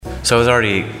So I was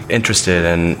already interested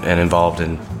and involved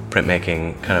in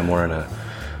printmaking kind of more in a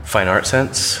fine art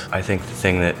sense. I think the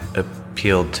thing that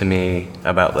appealed to me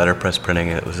about letterpress printing,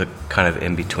 it was a kind of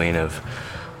in-between of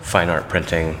fine art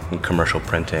printing and commercial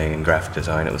printing and graphic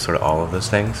design. It was sort of all of those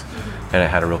things. And it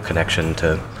had a real connection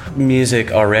to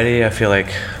music already. I feel like,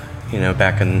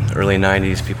 back in the early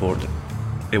 90s,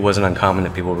 it wasn't uncommon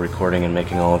that people were recording and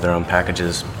making all of their own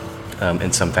packages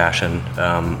in some fashion.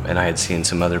 And I had seen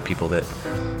some other people that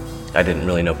I didn't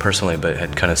really know personally, but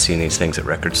had kind of seen these things at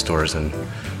record stores, and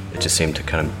it just seemed to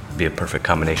kind of be a perfect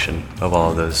combination of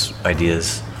all of those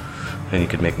ideas. And you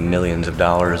could make millions of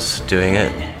dollars doing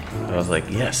it. I was like,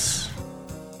 yes.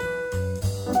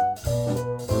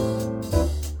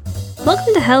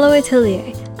 Welcome to Hello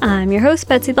Atelier. I'm your host,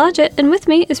 Betsy Blodgett, and with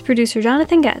me is producer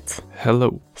Jonathan Getz.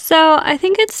 Hello. So, I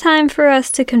think it's time for us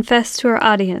to confess to our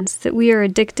audience that we are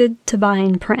addicted to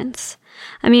buying prints.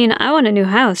 I mean, I want a new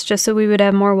house just so we would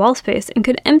have more wall space and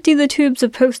could empty the tubes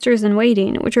of posters in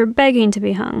waiting, which are begging to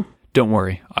be hung. Don't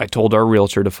worry, I told our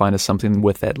realtor to find us something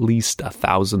with at least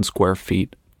 1,000 square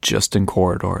feet, just in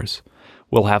corridors.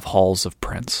 We'll have halls of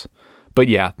prints. But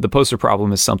yeah, the poster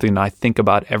problem is something I think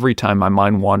about every time my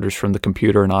mind wanders from the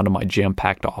computer and onto my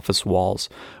jam-packed office walls.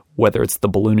 Whether it's the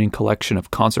ballooning collection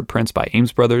of concert prints by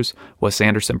Ames Brothers, Wes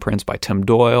Anderson prints by Tim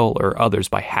Doyle, or others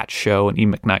by Hat Show and E.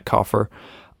 McKnight Coffer,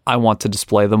 I want to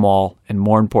display them all, and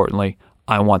more importantly,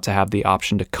 I want to have the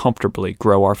option to comfortably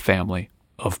grow our family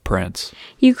of prints.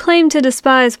 You claim to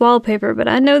despise wallpaper, but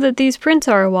I know that these prints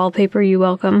are a wallpaper you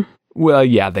welcome. Well,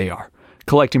 yeah, they are.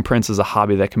 Collecting prints is a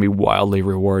hobby that can be wildly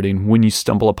rewarding. When you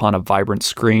stumble upon a vibrant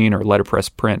screen or letterpress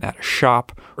print at a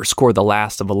shop, or score the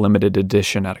last of a limited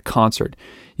edition at a concert,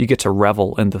 you get to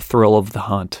revel in the thrill of the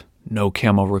hunt. No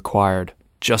camo required,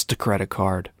 just a credit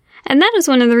card. And that is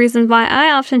one of the reasons why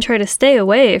I often try to stay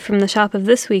away from the shop of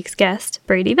this week's guest,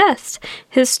 Brady Best.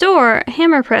 His store,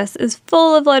 Hammerpress, is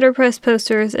full of letterpress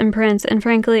posters and prints, and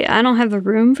frankly, I don't have the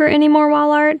room for any more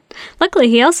wall art. Luckily,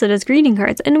 he also does greeting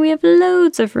cards, and we have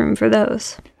loads of room for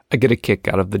those. I get a kick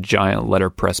out of the giant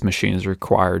letterpress machines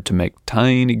required to make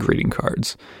tiny greeting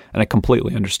cards, and I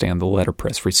completely understand the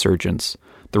letterpress resurgence.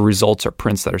 The results are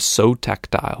prints that are so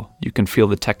tactile, you can feel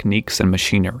the techniques and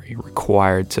machinery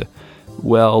required to...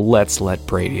 Well, let's let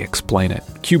Brady explain it.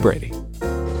 Cue Brady.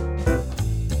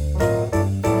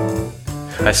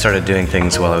 I started doing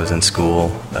things while I was in school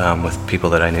with people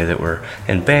that I knew that were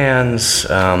in bands.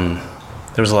 There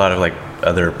was a lot of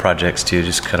other projects too,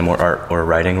 just kind of more art or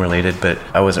writing related, but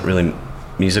I wasn't really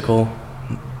musical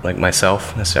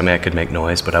myself. I mean, I could make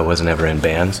noise, but I wasn't ever in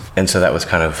bands. And so that was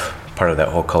kind of part of that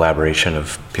whole collaboration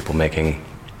of people making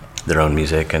their own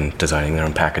music and designing their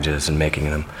own packages and making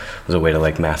them. It was a way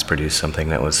to mass produce something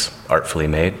that was artfully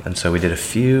made. And so we did a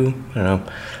few,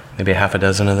 maybe a half a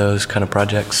dozen of those kind of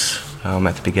projects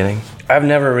at the beginning. I've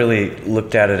never really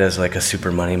looked at it as a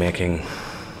super money-making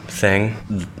thing.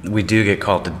 We do get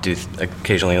called to do,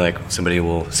 occasionally somebody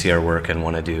will see our work and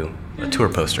want to do a tour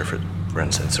poster, for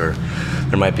instance, or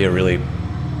there might be a really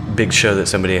big show that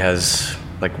somebody has,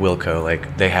 like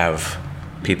Wilco, they have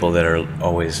people that are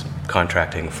always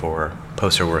contracting for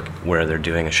poster work where they're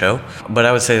doing a show. But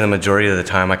I would say the majority of the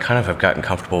time I kind of have gotten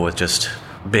comfortable with just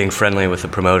being friendly with the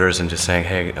promoters and just saying,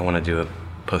 hey, I want to do a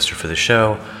poster for the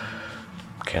show.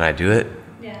 Can I do it?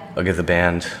 Yeah. I'll give the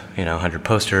band, 100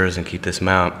 posters and keep this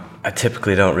amount. I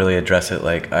typically don't really address it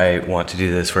I want to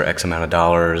do this for X amount of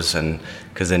dollars, and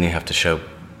because then you have to show.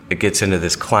 It gets into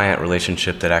this client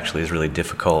relationship that actually is really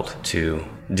difficult to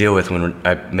deal with when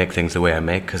I make things the way I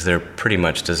make, because they're pretty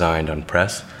much designed on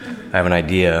press. I have an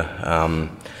idea,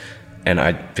 and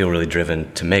I feel really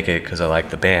driven to make it because I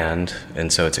like the band,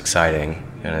 and so it's exciting,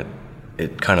 and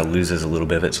it kind of loses a little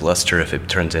bit of its luster if it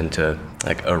turns into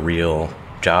a real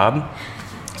job.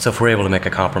 So if we're able to make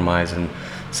a compromise and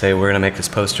say we're going to make this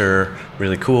poster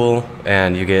really cool,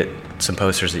 and you get some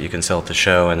posters that you can sell at the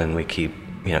show, and then we keep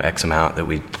X amount that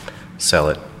we sell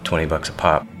at $20 a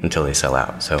pop until they sell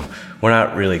out. So we're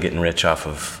not really getting rich off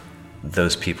of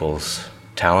those people's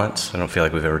talents. I don't feel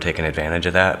like we've ever taken advantage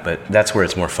of that, but that's where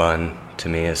it's more fun to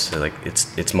me, is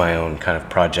it's my own kind of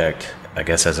project, I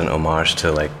guess, as an homage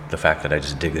to the fact that I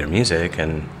just dig their music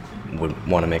and would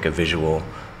want to make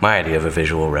my idea of a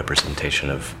visual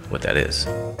representation of what that is.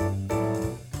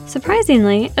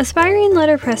 Surprisingly, aspiring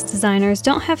letterpress designers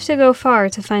don't have to go far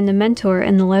to find a mentor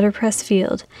in the letterpress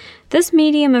field. This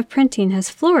medium of printing has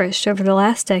flourished over the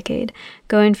last decade,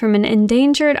 going from an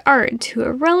endangered art to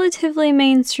a relatively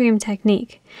mainstream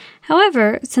technique.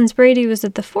 However, since Brady was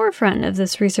at the forefront of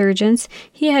this resurgence,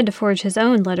 he had to forge his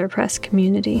own letterpress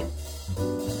community.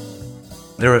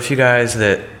 There were a few guys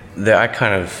that I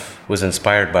kind of was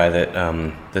inspired by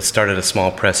that started a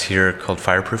small press here called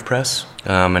Fireproof Press.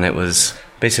 And it was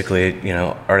basically,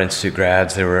 Art Institute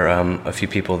grads. There were a few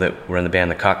people that were in the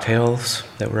band The Cocktails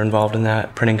that were involved in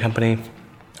that printing company.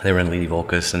 They were in Lady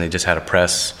Volkus, and they just had a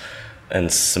press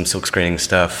and some silk screening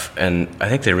stuff. And I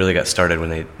think they really got started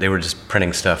when they were just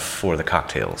printing stuff for The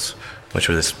Cocktails, which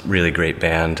were this really great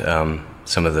band.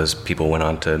 Some of those people went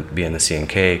on to be in the Sea and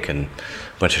Cake and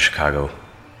a bunch of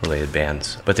Chicago-related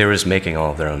bands. But they were just making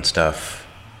all of their own stuff,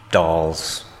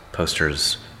 dolls,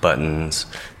 posters, buttons.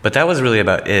 But that was really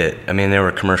about it. I mean, there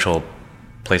were commercial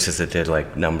places that did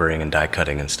like numbering and die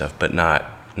cutting and stuff, but not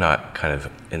kind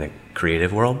of in the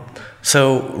creative world.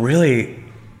 So really,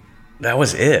 that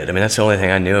was it. I mean, that's the only thing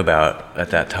I knew about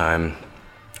at that time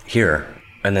here.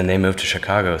 And then they moved to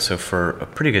Chicago. So for a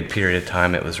pretty good period of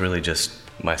time, it was really just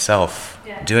myself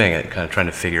doing it, kind of trying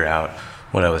to figure out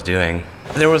what I was doing.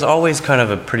 There was always kind of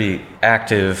a pretty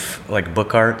active, like,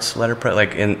 book arts letterpress,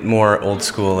 like in more old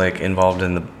school, like involved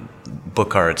in the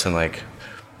book arts and like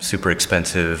super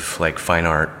expensive, like fine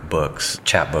art books,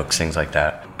 chapbooks, things like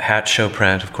that. Hatch Show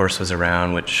Print, of course, was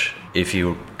around, which if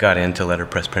you got into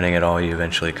letterpress printing at all, you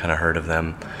eventually kind of heard of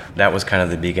them. That was kind of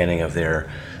the beginning of their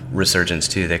resurgence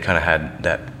too. They kind of had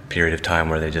that period of time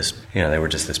where they just, they were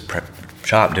just this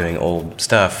shop doing old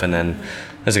stuff. And then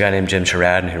there's a guy named Jim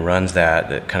Sherrod who runs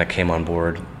that kind of came on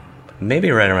board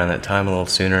maybe right around that time, a little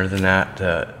sooner than that.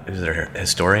 He was their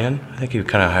historian. I think he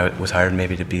kind of was hired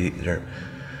maybe to be their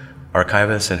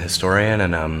archivist and historian.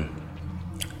 And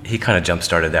he kind of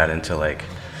jump-started that into like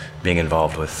being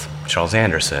involved with Charles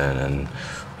Anderson and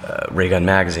Ray Gun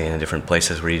Magazine and different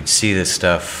places where you'd see this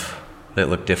stuff that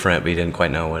looked different, but you didn't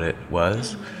quite know what it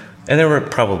was. And there were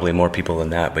probably more people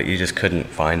than that, but you just couldn't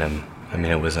find them. I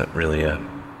mean, it wasn't really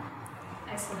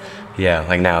yeah,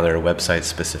 like now there are websites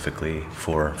specifically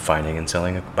for buying and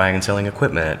selling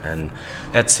equipment, and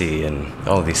Etsy and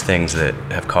all of these things that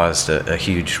have caused a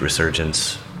huge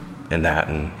resurgence in that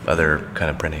and other kind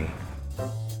of printing.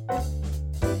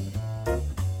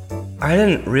 I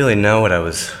didn't really know what I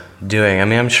was doing. I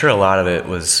mean, I'm sure a lot of it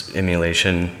was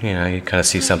emulation. You kind of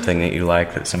see something that you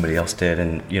like that somebody else did,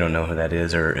 and you don't know who that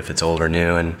is or if it's old or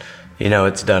new. And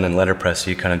it's done in letterpress, so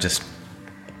you kind of just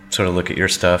sort of look at your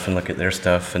stuff and look at their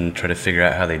stuff and try to figure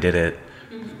out how they did it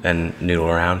and noodle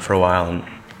around for a while and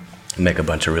make a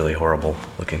bunch of really horrible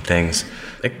looking things.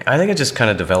 I think it just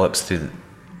kind of develops through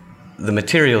the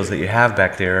materials that you have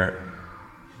back there.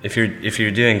 If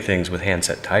you're doing things with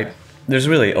handset type, there's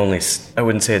really only, I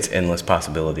wouldn't say it's endless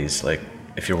possibilities. Like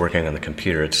if you're working on the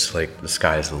computer, it's just like the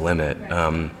sky is the limit.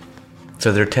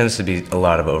 So there tends to be a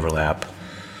lot of overlap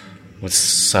with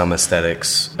some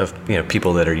aesthetics of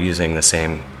people that are using the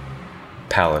same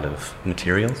palette of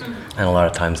materials. And a lot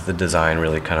of times the design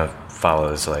really kind of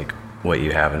follows like what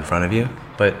you have in front of you.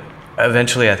 But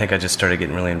eventually I think I just started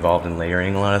getting really involved in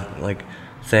layering a lot of like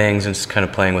things and just kind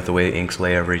of playing with the way inks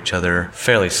lay over each other,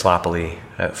 fairly sloppily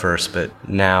at first, but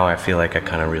now I feel like I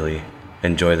kind of really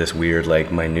enjoy this weird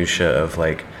like minutia of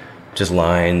like just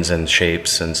lines and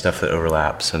shapes and stuff that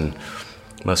overlaps. And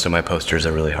most of my posters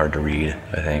are really hard to read,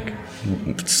 I think,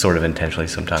 sort of intentionally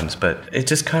sometimes. But it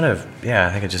just kind of,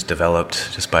 I think it just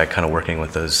developed just by kind of working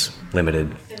with those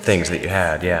limited things that you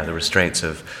had. Yeah, the restraints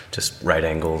of just right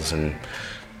angles and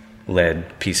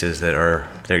lead pieces that are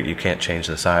there. You can't change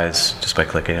the size just by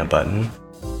clicking a button.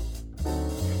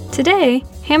 Today,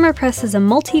 Hammerpress is a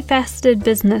multifaceted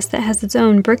business that has its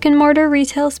own brick-and-mortar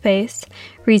retail space,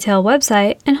 retail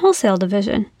website, and wholesale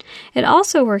division. It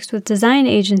also works with design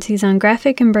agencies on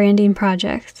graphic and branding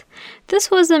projects. This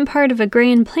wasn't part of a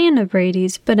grand plan of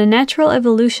Brady's, but a natural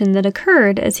evolution that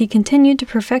occurred as he continued to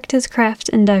perfect his craft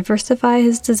and diversify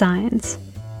his designs.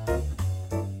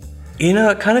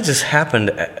 It kind of just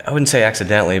happened, I wouldn't say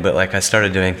accidentally, but like I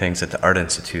started doing things at the Art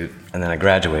Institute, and then I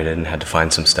graduated and had to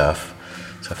find some stuff.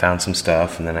 So I found some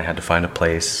stuff, and then I had to find a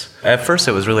place. At first,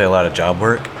 it was really a lot of job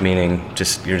work, meaning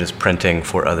you're just printing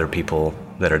for other people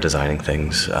that are designing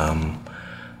things,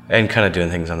 and kind of doing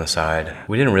things on the side.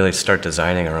 We didn't really start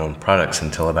designing our own products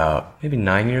until about maybe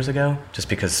 9 years ago, just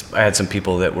because I had some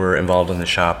people that were involved in the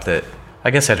shop that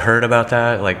I guess had heard about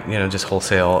that, like, just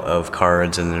wholesale of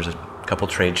cards, and there's a couple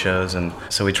trade shows, and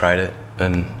so we tried it,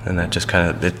 and that just kind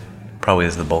of, it probably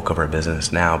is the bulk of our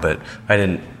business now, but I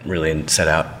didn't really set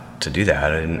out to do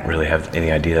that. I didn't really have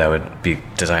any idea that I would be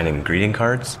designing greeting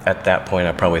cards. At that point,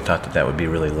 I probably thought that would be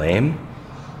really lame.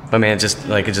 I mean, it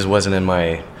just wasn't in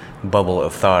my bubble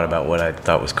of thought about what I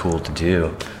thought was cool to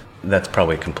do. That's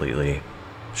probably completely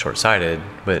short-sighted,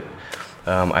 but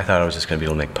I thought I was just going to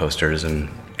be able to make posters and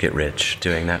get rich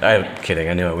doing that. I'm kidding.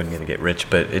 I knew I wasn't going to get rich,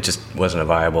 but it just wasn't a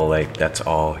viable, that's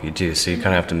all you do. So you kind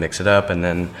of have to mix it up, and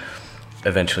then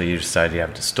eventually you decide you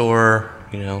have to store,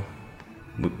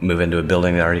 move into a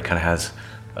building that already kind of has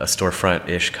a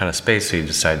storefront-ish kind of space, so you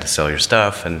decide to sell your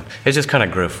stuff, and it just kind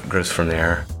of grows from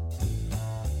there.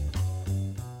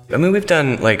 I mean, we've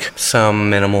done like some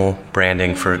minimal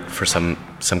branding for some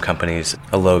companies,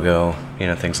 a logo,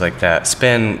 things like that.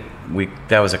 Spin,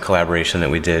 that was a collaboration that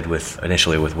we did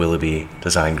initially with Willoughby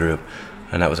Design Group,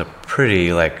 and that was a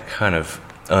pretty like kind of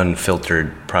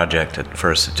unfiltered project at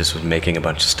first. It just was making a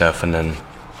bunch of stuff and then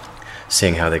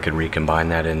seeing how they could recombine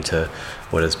that into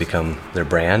what has become their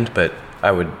brand. But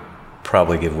I would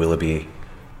probably give Willoughby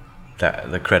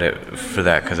the credit for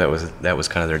that, because that was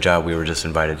kind of their job. We were just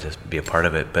invited to be a part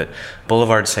of it. But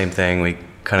Boulevard, same thing. We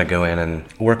kind of go in and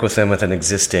work with them with an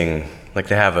existing, like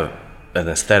they have an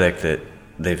aesthetic that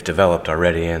they've developed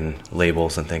already in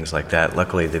labels and things like that.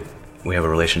 Luckily, we have a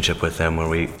relationship with them where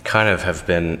we kind of have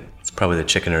been, it's probably the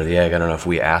chicken or the egg. I don't know if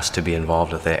we asked to be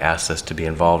involved, if they asked us to be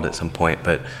involved at some point,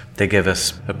 but they give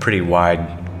us a pretty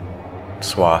wide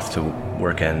swath to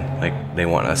work in. Like, they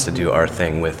want us to do our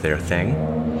thing with their thing,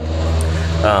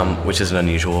 which is an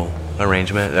unusual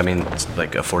arrangement. I mean, it's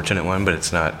like a fortunate one, but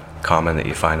it's not common that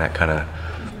you find that kind of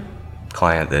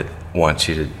client that wants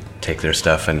you to take their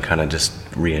stuff and kind of just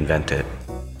reinvent it.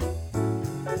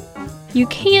 You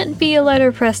can't be a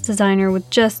letterpress designer with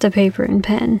just a paper and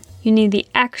pen. You need the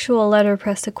actual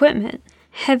letterpress equipment,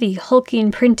 heavy,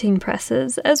 hulking printing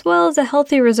presses, as well as a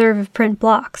healthy reserve of print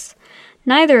blocks,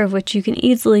 neither of which you can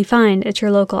easily find at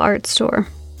your local art store.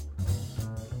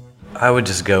 I would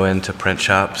just go into print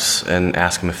shops and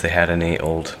ask them if they had any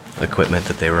old equipment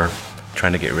that they were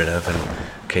trying to get rid of, and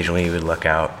occasionally you would look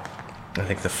out. I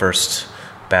think the first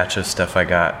batch of stuff I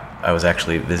got, I was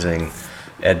actually visiting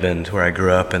Edmond, where I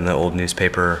grew up, and the old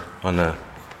newspaper on the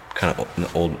kind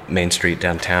of old Main Street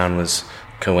downtown was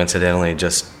coincidentally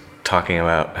just talking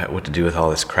about what to do with all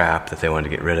this crap that they wanted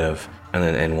to get rid of. And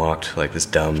then in walked like this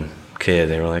dumb kid.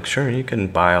 They were like, sure, you can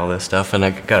buy all this stuff. And I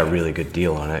got a really good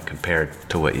deal on it compared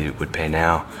to what you would pay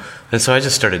now. And so I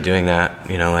just started doing that,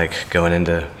 like going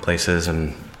into places, and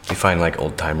you find like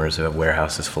old timers who have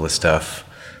warehouses full of stuff.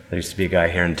 There used to be a guy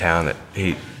here in town that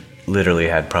he literally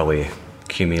had probably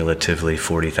cumulatively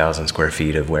 40,000 square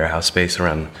feet of warehouse space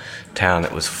around town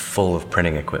that was full of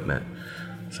printing equipment.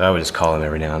 So I would just call him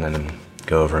every now and then and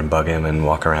go over and bug him and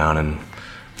walk around, and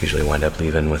usually wind up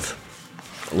leaving with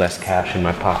less cash in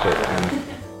my pocket.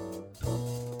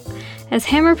 As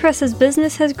Hammerpress's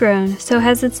business has grown, so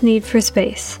has its need for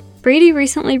space. Brady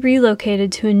recently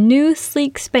relocated to a new,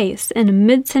 sleek space in a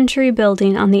mid-century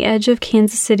building on the edge of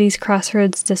Kansas City's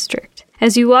Crossroads district.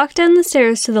 As you walk down the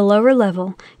stairs to the lower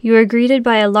level, you are greeted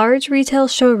by a large retail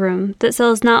showroom that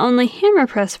sells not only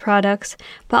Hammerpress products,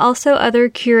 but also other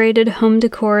curated home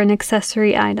decor and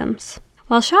accessory items.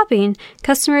 While shopping,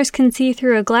 customers can see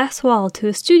through a glass wall to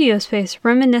a studio space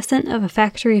reminiscent of a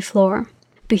factory floor.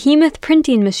 Behemoth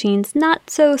printing machines not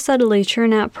so subtly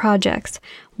churn out projects,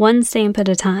 one stamp at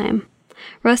a time.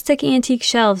 Rustic antique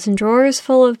shelves and drawers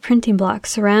full of printing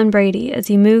blocks surround Brady as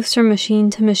he moves from machine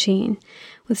to machine.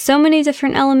 With so many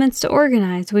different elements to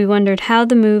organize, we wondered how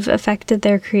the move affected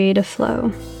their creative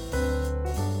flow.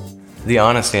 The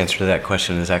honest answer to that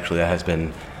question is actually that has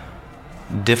been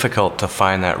difficult to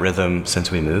find that rhythm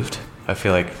since we moved. I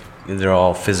feel like they're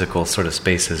all physical sort of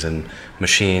spaces and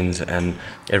machines, and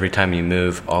every time you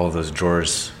move, all of those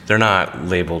drawers, they're not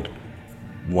labeled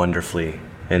wonderfully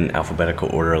in alphabetical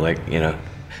order like, you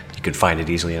could find it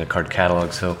easily in a card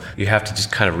catalog. So you have to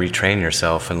just kind of retrain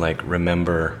yourself and like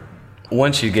remember.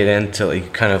 Once you get into, you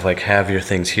kind of like have your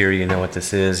things here, you know what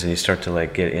this is, and you start to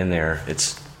like get in there,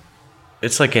 it's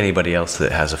like anybody else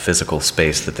that has a physical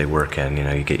space that they work in.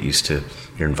 You get used to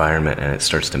your environment and it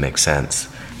starts to make sense.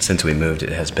 Since we moved, it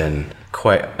has been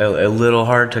quite a little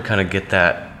hard to kind of get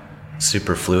that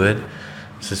super fluid.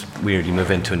 It's just weird. You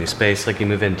move into a new space, like you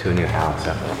move into a new house.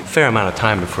 A fair amount of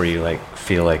time before you like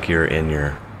feel like you're in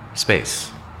your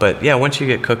space. But yeah, once you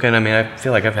get cooking, I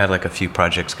feel like I've had like a few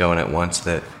projects going at once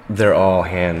that they're all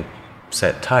hand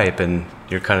set type, and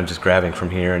you're kind of just grabbing from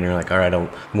here, and you're like, all right, I'm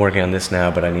working on this now,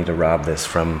 but I need to rob this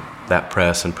from that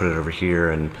press and put it over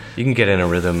here. And you can get in a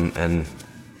rhythm and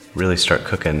really start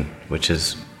cooking, which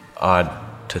is odd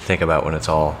to think about when it's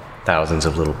all thousands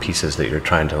of little pieces that you're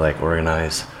trying to like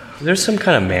organize. There's some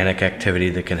kind of manic activity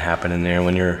that can happen in there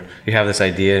when you have this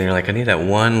idea and you're like, I need that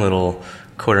one little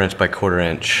 1/4 inch by 1/4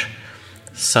 inch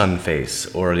sun face,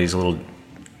 or these little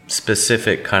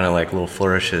specific kind of like little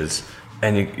flourishes,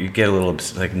 and you get a little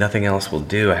like nothing else will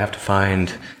do. I have to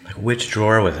find like which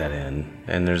drawer was that in,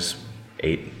 and there's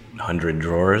 800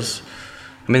 drawers.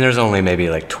 There's only maybe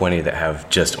like 20 that have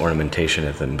just ornamentation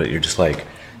of them, but you're just like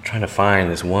trying to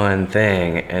find this one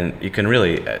thing, and you can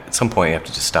really, at some point, you have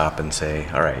to just stop and say,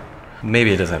 all right,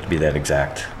 maybe it doesn't have to be that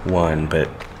exact one, but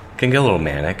it can get a little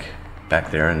manic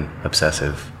back there and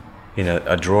obsessive. You know,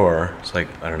 a drawer, it's like,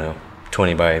 I don't know,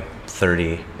 20 by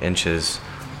 30 inches.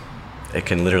 It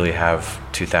can literally have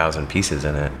 2,000 pieces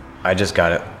in it. I just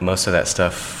got it, most of that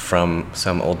stuff from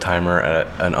some old timer at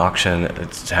an auction.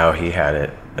 It's how he had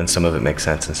it, and some of it makes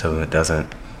sense and some of it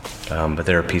doesn't. But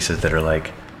there are pieces that are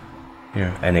like, you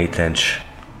know, an 1/8 inch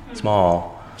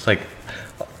small. It's like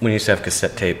when you used to have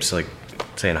cassette tapes, like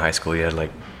say in high school, you had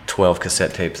like 12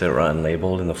 cassette tapes that were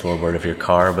unlabeled in the floorboard of your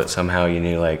car, but somehow you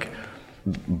knew, like,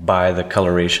 by the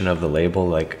coloration of the label,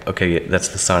 like, okay, that's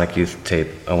the Sonic Youth tape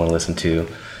I want to listen to.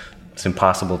 It's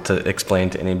impossible to explain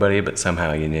to anybody, but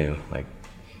somehow you knew. Like,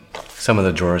 some of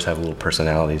the drawers have little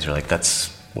personalities. You're like,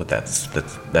 that's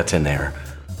in there.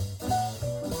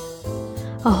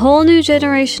 A whole new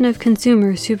generation of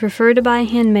consumers who prefer to buy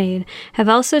handmade have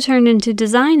also turned into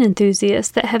design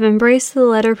enthusiasts that have embraced the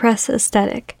letterpress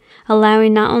aesthetic,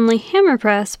 allowing not only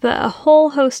Hammerpress but a whole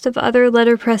host of other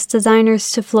letterpress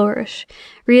designers to flourish,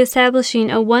 reestablishing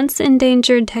a once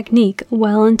endangered technique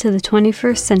well into the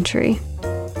 21st century.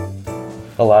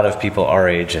 A lot of people our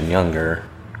age and younger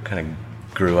kind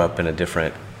of grew up in a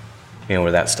different, you know,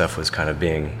 where that stuff was kind of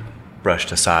being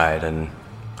brushed aside and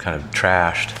kind of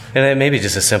trashed. And it may be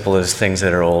just as simple as things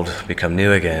that are old become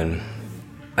new again.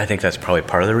 I think that's probably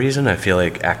part of the reason. I feel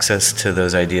like access to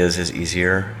those ideas is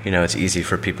easier. You know, it's easy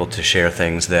for people to share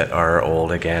things that are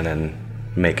old again and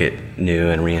make it new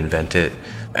and reinvent it.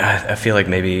 I feel like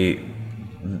maybe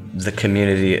the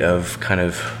community of kind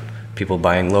of people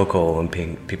buying local and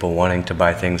people wanting to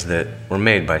buy things that were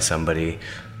made by somebody,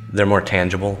 they're more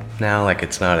tangible now. Like,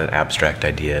 it's not an abstract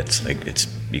idea. It's like,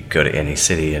 you go to any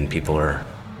city and people are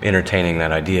entertaining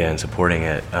that idea and supporting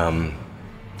it. I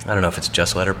don't know if it's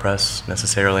just letterpress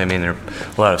necessarily. I mean, there are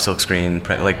a lot of silkscreen,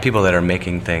 like people that are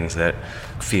making things that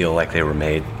feel like they were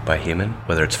made by human,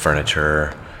 whether it's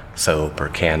furniture, soap, or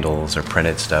candles, or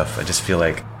printed stuff.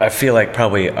 I feel like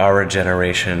probably our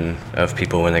generation of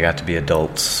people, when they got to be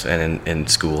adults and in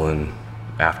school and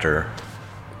after,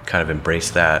 kind of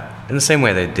embraced that in the same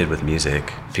way they did with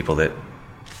music. People that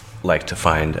like to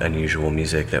find unusual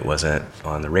music that wasn't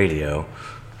on the radio,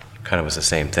 kind of was the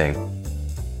same thing.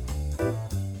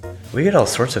 We get all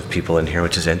sorts of people in here,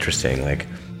 which is interesting. Like,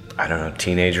 I don't know,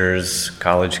 teenagers,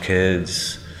 college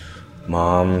kids,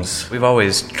 moms. We've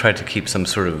always tried to keep some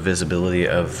sort of visibility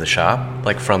of the shop,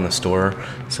 like from the store,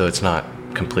 so it's not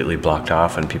completely blocked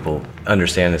off and people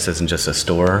understand this isn't just a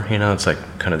store, you know, it's like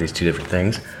kind of these two different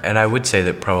things. And I would say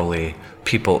that probably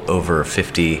people over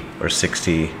 50 or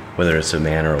 60, whether it's a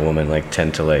man or a woman, like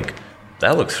tend to like,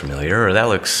 that looks familiar, or that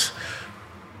looks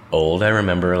old. I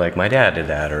remember like my dad did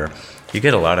that, or you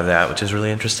get a lot of that, which is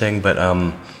really interesting. But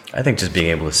I think just being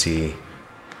able to see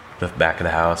the back of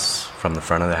the house from the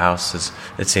front of the house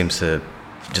it seems to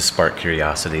just spark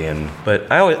curiosity. But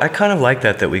I kind of like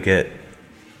that we get,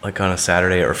 like on a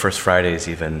Saturday or First Fridays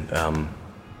even,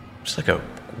 just like a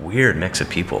weird mix of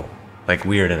people, like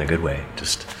weird in a good way.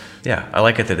 Just, yeah, I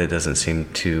like it that it doesn't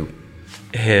seem too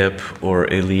hip or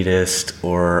elitist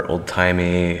or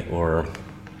old-timey, or,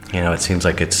 you know, it seems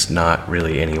like it's not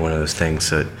really any one of those things.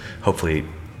 So hopefully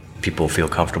people feel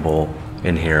comfortable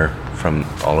in here from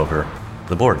all over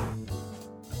the board.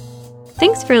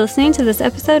 Thanks for listening to this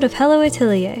episode of Hello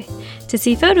Atelier. To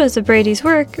see photos of Brady's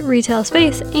work, retail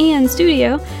space, and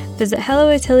studio, visit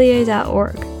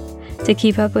helloatelier.org. To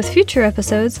keep up with future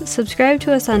episodes, subscribe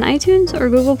to us on iTunes or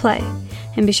Google Play,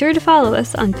 and be sure to follow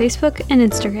us on Facebook and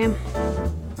Instagram.